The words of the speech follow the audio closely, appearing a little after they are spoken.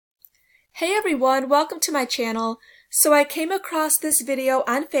Hey everyone, welcome to my channel. So I came across this video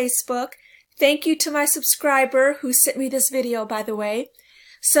on Facebook. Thank you to my subscriber who sent me this video, by the way.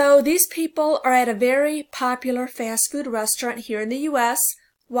 So these people are at a very popular fast food restaurant here in the US,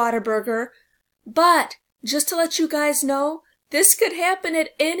 Whatabuger. But just to let you guys know, this could happen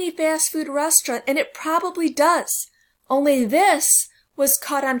at any fast food restaurant, and it probably does. Only this was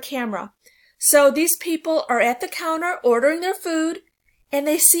caught on camera. So these people are at the counter ordering their food, and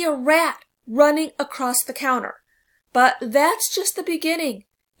they see a rat running across the counter. But that's just the beginning.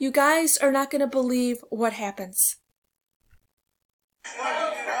 You guys are not going to believe what happens.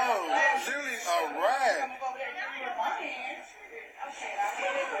 Oh, really a rat.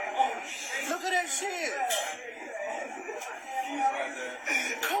 Look at that shit.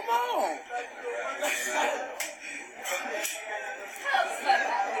 Come on.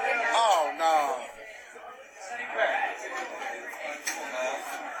 Oh, no.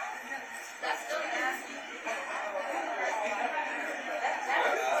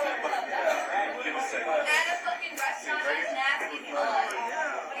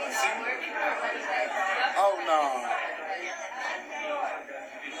 Oh, no.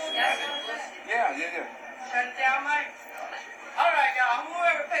 Yeah. Shut it down, Mike. All right, y'all.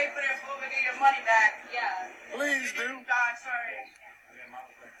 Whoever paid for that food, we need your money back. Yeah. Please do.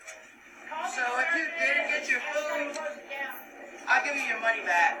 So if you didn't get your food, I'll give you your money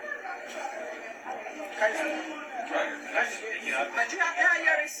back. But you have to have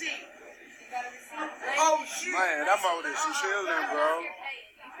your receipt. Oh, shit. Man, that mode is chilling, bro.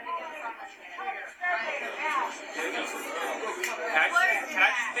 Can I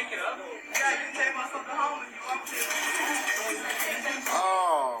just pick it up? Yeah, you can take my something home if you want to.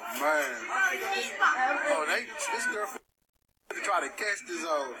 Oh, man. Oh, this girl finna try to catch this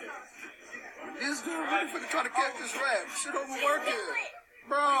old. This girl really finna try to catch this rat. Shit overwork here.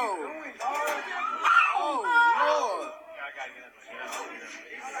 Bro. Oh, Lord.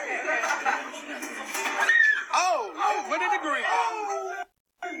 Oh, put it in green.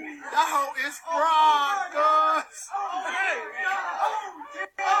 That hoe is fraud, guys.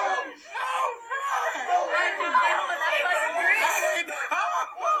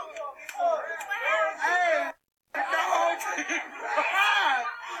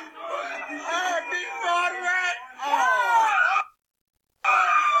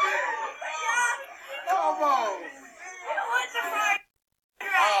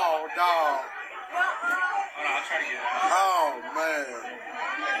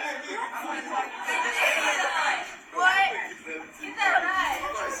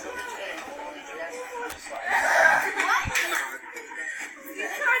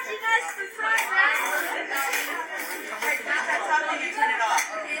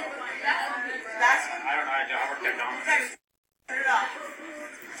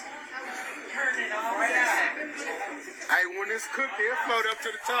 Hey, when it's cooked, it'll float up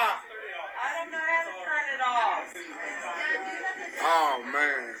to the top. I don't know how to turn it off. Oh,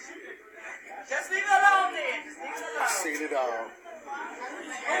 man. Just leave it alone then. Just leave it alone. I've seen it all.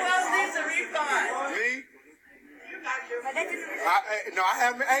 Who else needs a refund? Me? No, I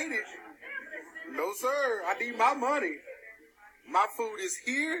haven't ate it. No, sir. I need my money. My food is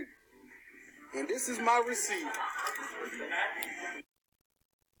here, and this is my receipt.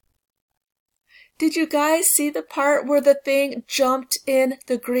 Did you guys see the part where the thing jumped in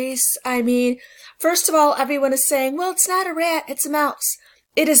the grease? I mean, first of all, everyone is saying, well, it's not a rat, it's a mouse.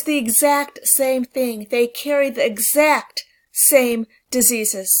 It is the exact same thing. They carry the exact same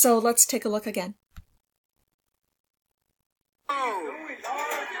diseases. So let's take a look again.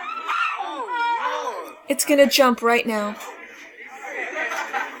 It's going to jump right now.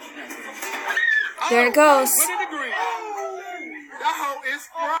 There it goes.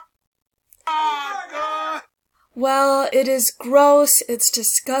 Well, it is gross, it's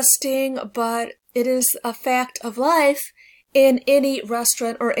disgusting, but it is a fact of life in any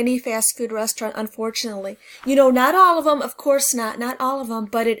restaurant or any fast food restaurant, unfortunately. You know, not all of them, of course not all of them,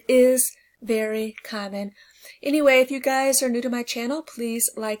 but it is very common. Anyway, if you guys are new to my channel, please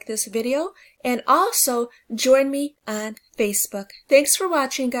like this video and also join me on Facebook. Thanks for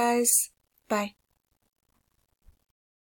watching, guys. Bye.